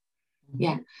no? Mm-hmm.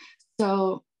 Yeah.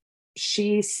 So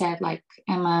she said, like,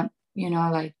 Ema,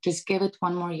 just give it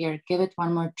one more year, give it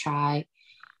one more try.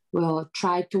 We'll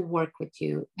try to work with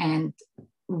you and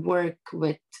work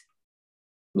with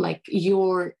like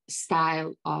your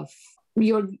style of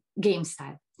your game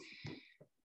style.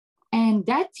 And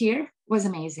that year was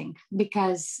amazing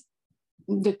because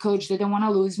the coach didn't want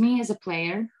to lose me as a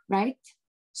player, right?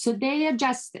 So they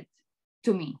adjusted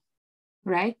to me,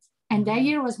 right? And that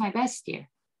year was my best year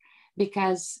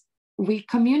because we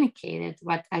communicated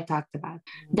what I talked about.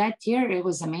 That year, it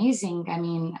was amazing. I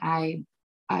mean, I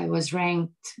was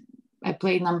ranked, I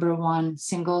played number 1,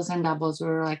 singles and doubles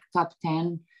were like top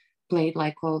 10, played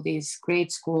like all these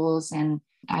great schools. And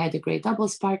I had a great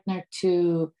doubles partner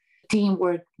too. Team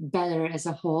worked better as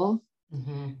a whole,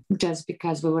 just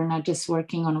because we were not just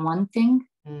working on one thing,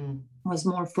 was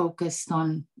more focused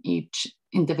on each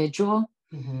individual.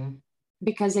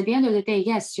 Because at the end of the day,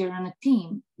 yes, you're on a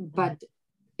team, but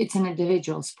it's an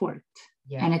individual sport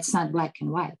and it's not black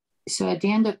and white. So at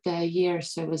the end of the year,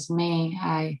 so it was May,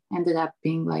 I ended up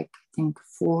being like, I think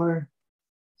 4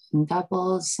 in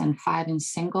doubles and 5 in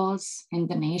singles in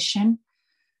the nation.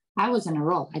 I was in a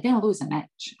roll. I didn't lose a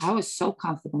match. I was so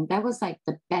confident. That was like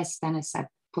the best tennis I've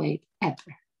played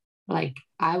ever. Like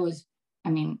I was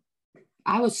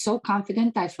so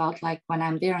confident. I felt like when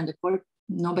I'm there on the court,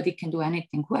 nobody can do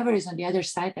anything. Whoever is on the other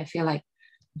side, I feel like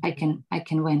I can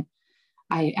win.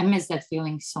 I miss that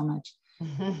feeling so much.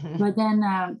 But then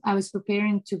I was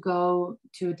preparing to go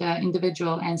to the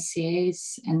individual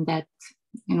NCAs, and that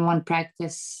in one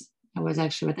practice, I was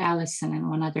actually with Allison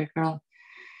and one other girl.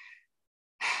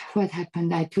 What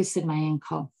happened? I twisted my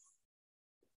ankle.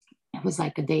 It was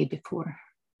like a day before.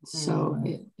 So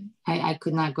I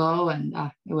could not go, and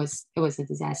it was a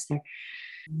disaster.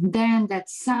 Then that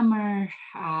summer,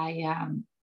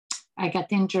 I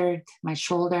got injured, my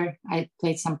shoulder. I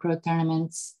played some pro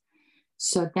tournaments.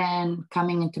 So then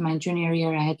coming into my junior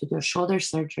year, I had to do a shoulder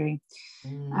surgery.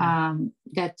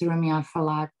 That threw me off a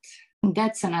lot.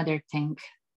 That's another thing.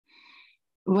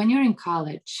 When you're in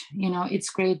college,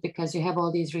 it's great because you have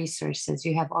all these resources.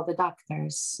 You have all the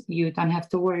doctors. You don't have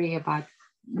to worry about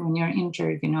when you're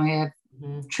injured. You have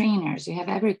trainers. You have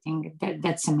everything.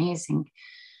 That's amazing.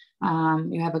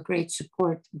 You have a great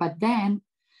support. But then,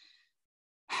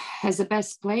 as the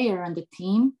best player on the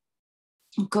team,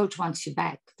 coach wants you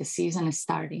back. The season is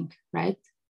starting, right?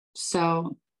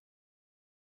 So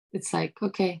it's like,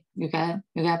 okay, you got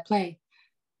to play,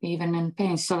 even in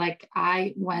pain. So like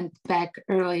I went back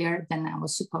earlier than I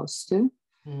was supposed to,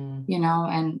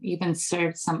 and even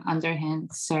served some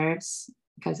underhand serves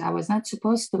because I was not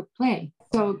supposed to play.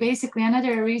 So basically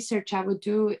another research I would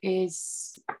do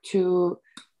is to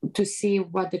see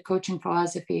what the coaching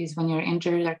philosophy is when you're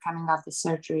injured or coming off the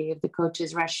surgery, if the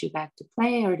coaches rush you back to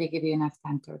play or they give you enough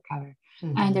time to recover.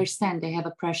 I understand they have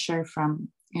a pressure from,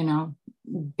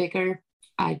 bigger.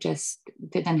 I just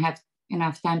didn't have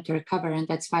enough time to recover. And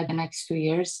that's why the next 2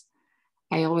 years,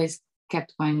 I always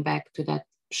kept going back to that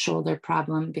shoulder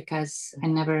problem because I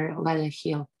never let it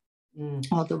heal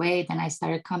all the way. Then I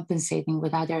started compensating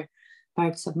with other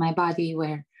parts of my body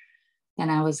where then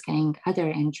I was getting other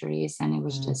injuries, and it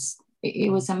was just,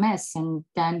 it was a mess. And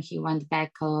then he went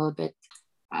back a little bit,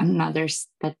 another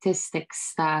statistic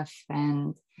stuff.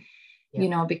 And, you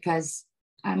know, because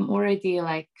I'm already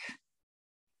like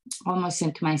almost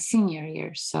into my senior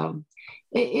year. So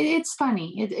it's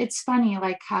funny. It's funny,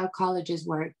 like how colleges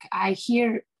work. I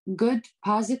hear good,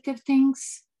 positive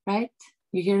things, right?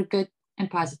 You hear good and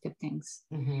positive things,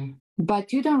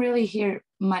 but you don't really hear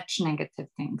much negative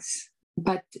things.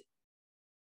 But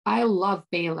I love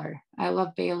Baylor. I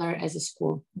love Baylor as a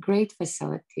school. Great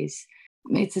facilities.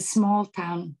 It's a small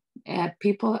town.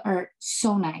 People are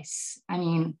so nice. I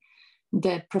mean,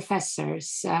 the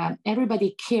professors,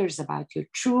 everybody cares about you,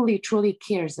 truly, truly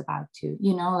cares about you.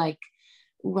 You know, like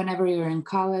whenever you're in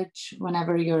college,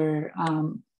 whenever you're,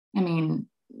 I mean,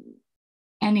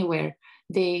 anywhere,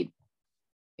 they,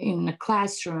 in the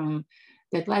classroom,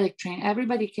 the athletic train,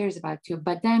 everybody cares about you.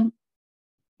 But then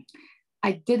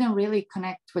I didn't really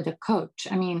connect with the coach.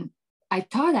 I mean, I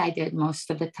thought I did most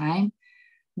of the time,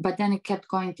 but then it kept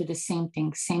going to the same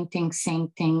thing, same thing, same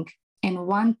thing. And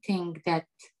one thing that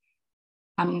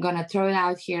I'm going to throw it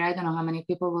out here, I don't know how many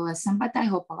people will listen, but I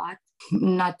hope a lot.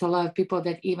 Not a lot of people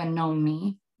that even know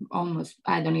me. Almost,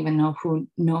 I don't even know who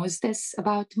knows this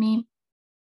about me.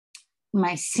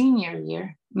 My senior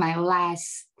year, my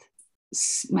last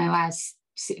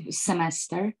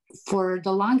semester, for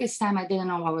the longest time, I didn't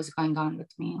know what was going on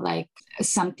with me. Like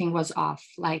something was off.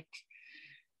 Like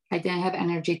I didn't have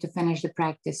energy to finish the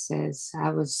practices.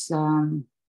 I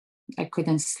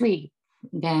couldn't sleep.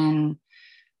 Then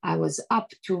I was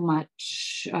up too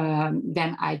much.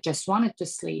 Then I just wanted to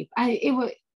sleep.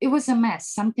 It was a mess.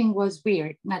 Something was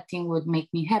weird. Nothing would make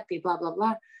me happy, blah, blah,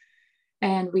 blah.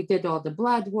 And we did all the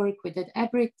blood work. We did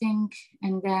everything.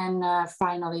 And then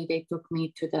finally they took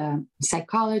me to the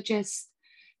psychologist,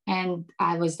 and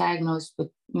I was diagnosed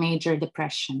with major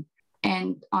depression.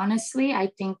 And honestly, I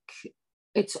think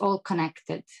it's all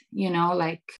connected, you know,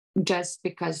 like just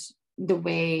because the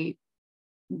way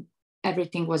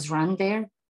everything was run there,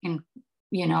 and,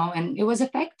 you know, and it was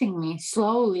affecting me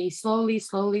slowly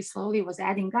was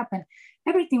adding up, and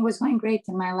everything was going great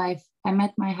in my life. I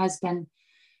met my husband.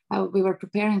 We were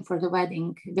preparing for the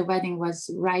wedding. The wedding was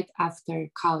right after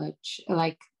college,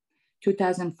 like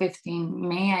 2015,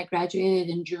 May. I graduated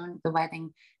in June, the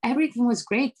wedding. Everything was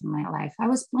great in my life. I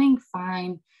was playing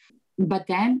fine. But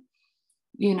then,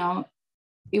 you know,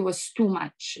 it was too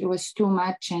much. It was too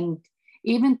much. And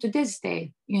even to this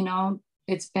day, you know,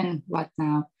 it's been what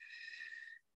now?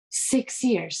 6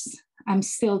 years. I'm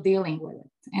still dealing with it.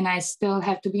 And I still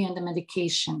have to be on the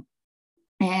medication.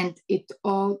 And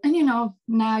you know,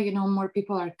 now, you know, more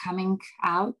people are coming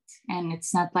out, and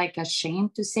it's not like a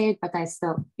shame to say it, but I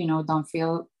still, you know, don't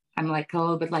feel, I'm like a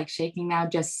little bit like shaking now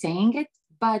just saying it.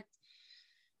 But,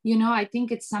 you know, I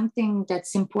think it's something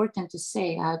that's important to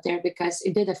say out there because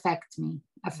it did affect me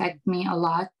a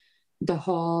lot,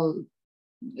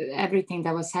 everything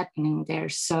that was happening there.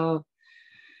 So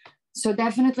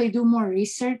definitely do more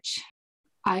research.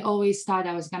 I always thought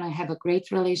I was going to have a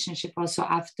great relationship also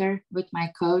after with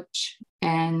my coach.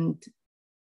 And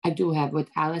I do have with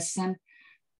Allison,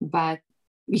 but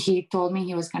he told me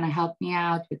he was going to help me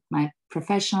out with my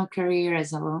professional career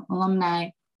as an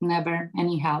alumni. Never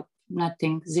any help,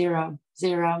 nothing, zero.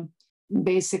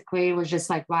 Basically, it was just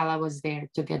like while I was there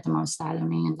to get the most out of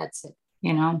me, and that's it.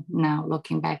 You know, now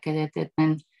looking back at it,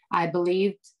 and I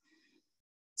believed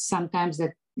sometimes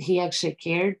that he actually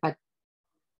cared, but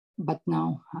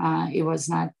no, it was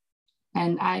not.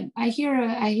 And I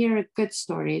hear good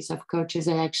stories of coaches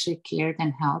that actually cared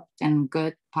and helped, and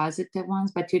good positive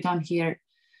ones, but you don't hear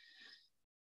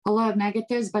a lot of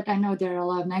negatives. But I know there are a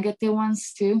lot of negative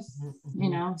ones too, you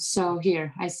know. So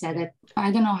here, I said it.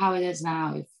 I don't know how it is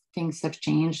now, if things have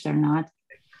changed or not.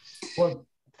 Well,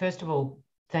 first of all,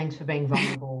 thanks for being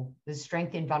vulnerable. There's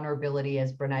strength in vulnerability,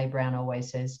 as Brene Brown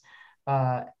always says.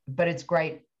 But it's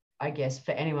great, I guess,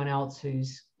 for anyone else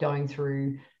who's going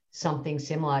through something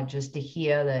similar, just to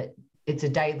hear that it's a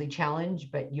daily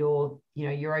challenge, but you're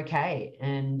okay.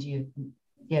 And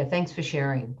thanks for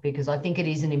sharing, because I think it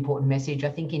is an important message. I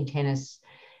think in tennis,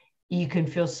 you can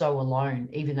feel so alone,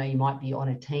 even though you might be on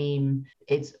a team.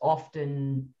 It's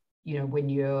often, you know, when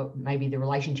maybe the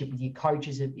relationship with your coach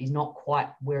is not quite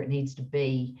where it needs to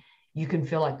be, you can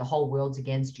feel like the whole world's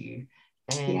against you.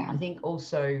 And I think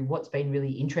also what's been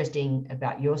really interesting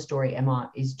about your story,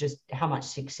 Ema, is just how much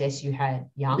success you had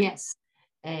young. Yes.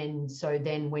 And so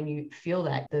then when you feel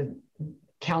that, the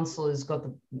counselors got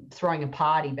the throwing a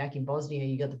party back in Bosnia.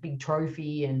 You got the big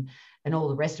trophy and all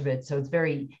the rest of it. So it's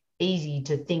very easy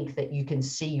to think that you can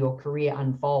see your career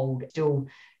unfold. Still,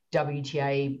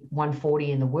 WTA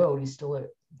 140 in the world is still a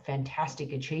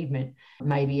fantastic achievement.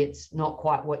 Maybe it's not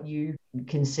quite what you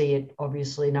can see it,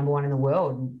 obviously, number one in the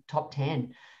world, top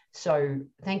 10. So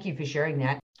thank you for sharing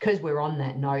that. Because we're on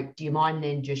that note, do you mind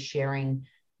then just sharing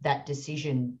that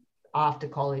decision after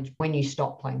college when you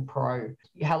stopped playing pro?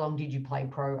 How long did you play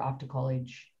pro after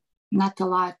college? Not a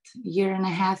lot, year and a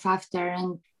half after.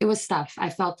 And it was tough. I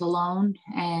felt alone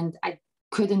and I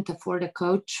couldn't afford a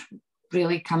coach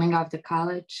really coming out of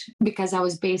college because I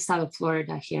was based out of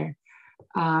Florida here.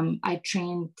 I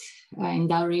trained in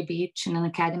Delray Beach in an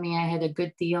academy. I had a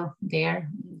good deal there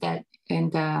that in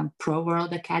the Pro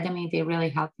World Academy, they really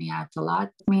helped me out a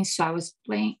lot. So I was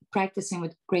practicing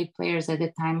with great players at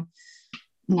the time.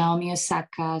 Naomi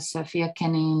Osaka, Sophia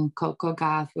Kenin, Coco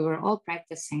Gauff, we were all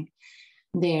practicing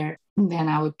there. Then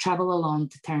I would travel alone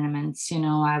to tournaments.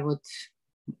 I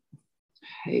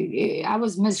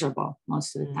was miserable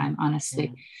most of the time,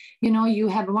 honestly. You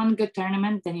have one good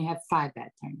tournament, then you have 5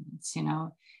 bad tournaments,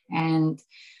 and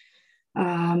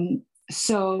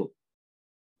so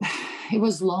it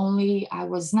was lonely. I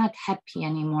was not happy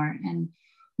anymore. And,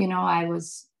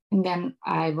 then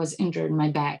I was injured in my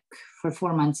back for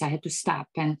 4 months. I had to stop.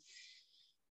 And,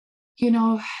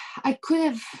 I could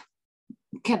have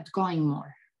kept going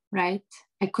more, right?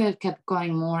 I could have kept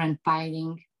going more and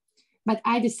fighting, but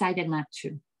I decided not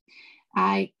to.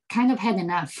 I kind of had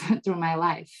enough through my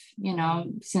life,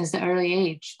 since the early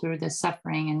age, through the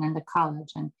suffering and then the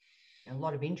college and a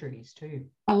lot of injuries too.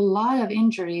 A lot of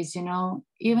injuries,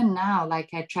 even now, like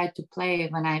I try to play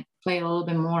when I play a little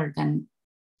bit more than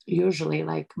usually,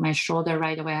 like my shoulder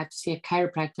right away, I have to see a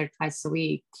chiropractor twice a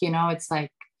week. It's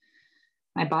like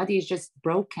my body is just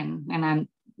broken and I'm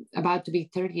about to be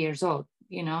 30 years old,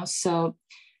 so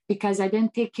because I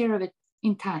didn't take care of it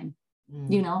in time.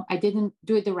 I didn't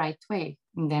do it the right way.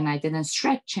 And then I didn't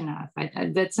stretch enough.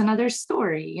 That's another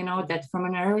story, that from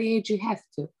an early age you have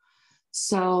to.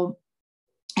 So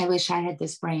I wish I had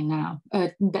this brain now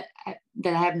that I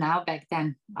have now. Back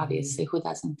then, obviously, who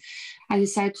doesn't? I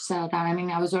decided to settle down. I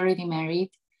mean, I was already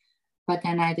married, but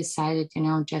then I decided,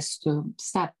 just to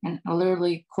stop and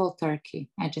literally cold turkey.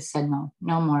 I just said,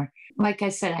 no more. Like I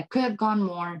said, I could have gone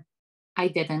more. I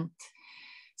didn't.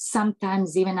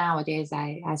 Sometimes even nowadays,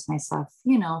 I ask myself,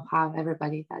 how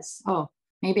everybody does. Oh,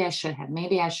 maybe I should have,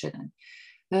 maybe I shouldn't,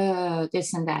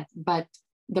 this and that. But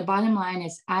the bottom line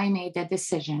is I made that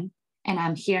decision and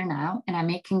I'm here now and I'm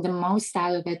making the most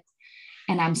out of it.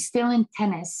 And I'm still in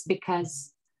tennis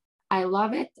because I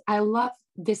love it. I love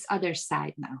this other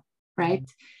side now, right?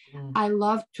 I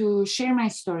love to share my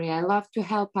story. I love to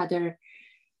help other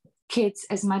kids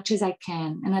as much as I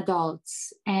can and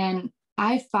adults. And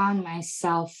I found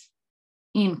myself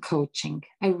in coaching.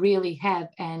 I really have.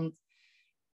 And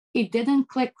it didn't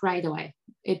click right away.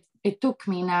 It took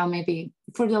me now maybe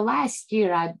for the last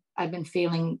year, I've been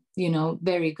feeling,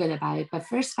 very good about it. But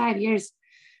first 5 years,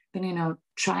 been,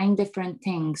 trying different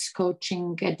things,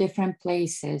 coaching at different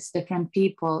places, different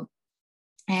people.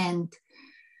 And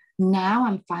now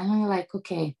I'm finally like,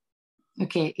 okay,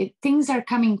 things are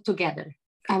coming together.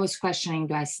 I was questioning,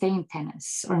 do I stay in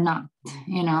tennis or not,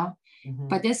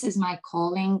 But this is my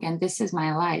calling and this is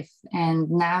my life.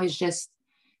 And now it's just,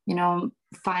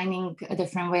 finding a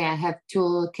different way. I have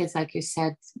 2 kids, like you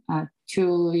said, a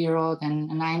 2-year-old and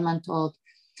a 9-month-old.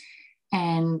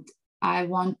 And I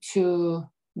want to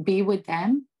be with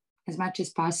them as much as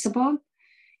possible.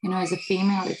 As a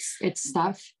female, it's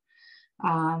tough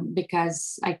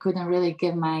because I couldn't really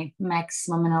give my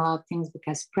maximum in a lot of things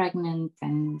because pregnant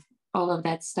and all of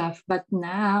that stuff. But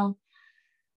now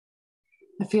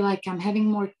I feel like I'm having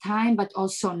more time, but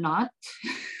also not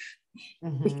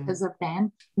because of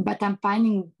them. But I'm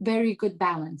finding very good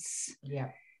balance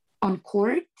on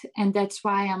court. And that's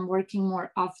why I'm working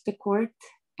more off the court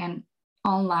and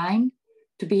online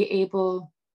to be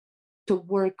able to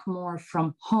work more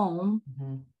from home,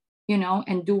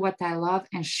 and do what I love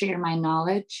and share my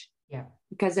knowledge. Yeah.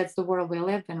 Because that's the world we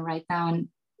live in right now. And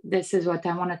this is what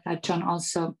I want to touch on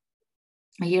also.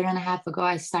 A year and a half ago,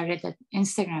 I started an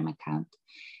Instagram account,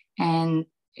 and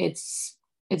it's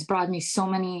brought me so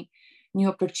many new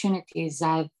opportunities.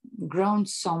 I've grown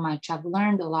so much. I've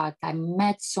learned a lot. I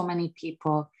met so many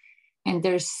people, and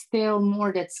there's still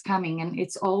more that's coming. And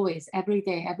it's always every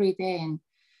day. And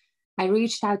I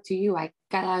reached out to you. I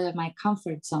got out of my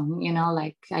comfort zone,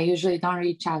 like I usually don't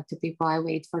reach out to people. I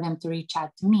wait for them to reach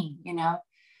out to me,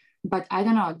 but I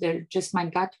don't know. They're just, my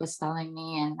gut was telling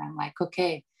me, and I'm like,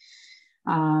 okay.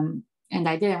 And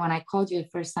I did. When I called you the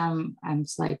first time, I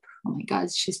was like, oh my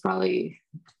God, she's probably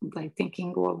like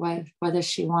thinking, well, what does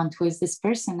she want? Who is this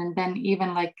person? And then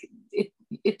even like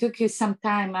it took you some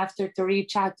time after to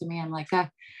reach out to me. I'm like,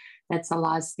 that's a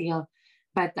lost deal.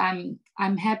 But I'm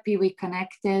happy we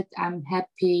connected. I'm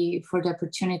happy for the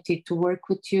opportunity to work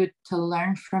with you, to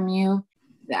learn from you.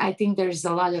 I think there's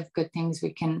a lot of good things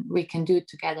we can do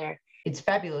together. It's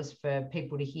fabulous for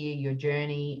people to hear your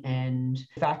journey and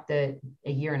the fact that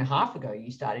a year and a half ago you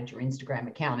started your Instagram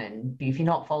account. And if you're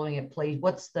not following it, please,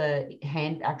 what's the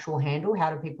actual handle?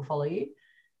 How do people follow you?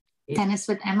 Tennis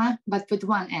with Ema, but with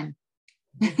one M.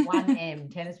 With one M,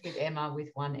 Tennis with Ema with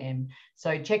one M.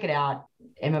 So check it out.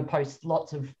 Ema posts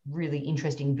lots of really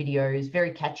interesting videos, very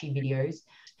catchy videos.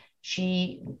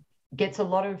 She gets a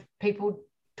lot of people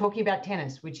talking about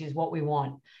tennis, which is what we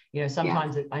want. You know,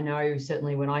 sometimes I know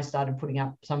certainly when I started putting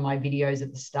up some of my videos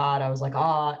at the start, I was like,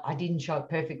 oh, I didn't show it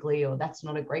perfectly, or that's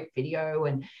not a great video.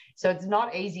 And so it's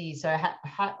not easy. So hat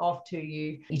off to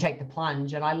you. You take the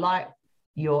plunge. And I like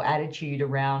your attitude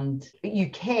around, you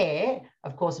care,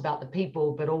 of course, about the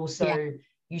people, but also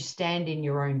you stand in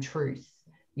your own truth.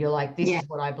 You're like, this is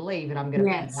what I believe, and I'm going to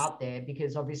put it out there,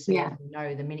 because obviously, as you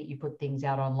know, the minute you put things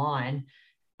out online,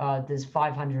 there's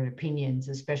 500 opinions,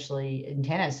 especially in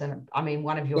tennis. And I mean,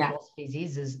 one of your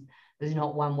philosophies is there's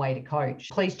not one way to coach.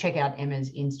 Please check out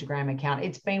Ema's Instagram account.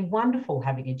 It's been wonderful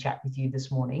having a chat with you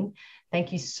this morning.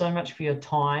 Thank you so much for your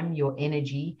time, your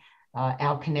energy,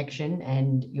 our connection,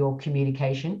 and your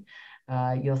communication.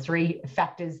 Your 3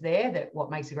 factors there, that what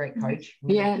makes a great coach.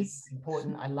 Really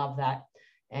important. I love that.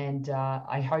 And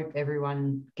I hope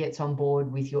everyone gets on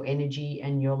board with your energy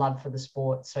and your love for the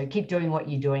sport. So keep doing what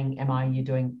you're doing, Ema. You're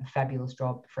doing a fabulous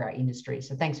job for our industry.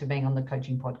 So thanks for being on the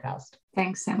Coaching Podcast.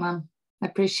 Thanks, Ema. I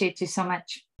appreciate you so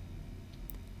much.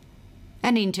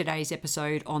 And in today's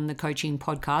episode on the Coaching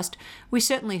Podcast, we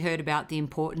certainly heard about the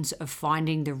importance of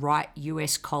finding the right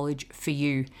US college for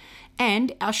you.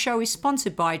 And our show is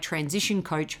sponsored by Transition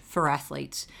Coach for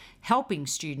Athletes, helping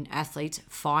student athletes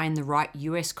find the right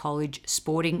US college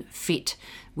sporting fit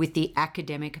with the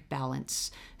academic balance.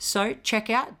 So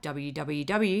check out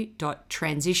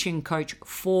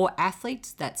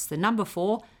www.transitioncoach4athletes, that's the number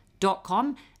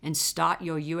 4.com, and start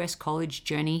your US college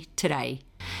journey today.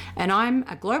 And I'm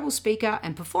a global speaker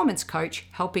and performance coach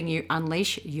helping you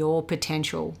unleash your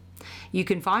potential. You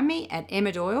can find me at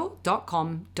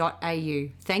emadoyle.com.au.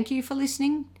 Thank you for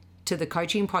listening to the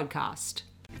Coaching Podcast.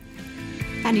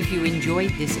 And if you enjoyed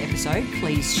this episode,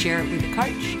 please share it with a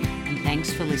coach. And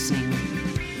thanks for listening.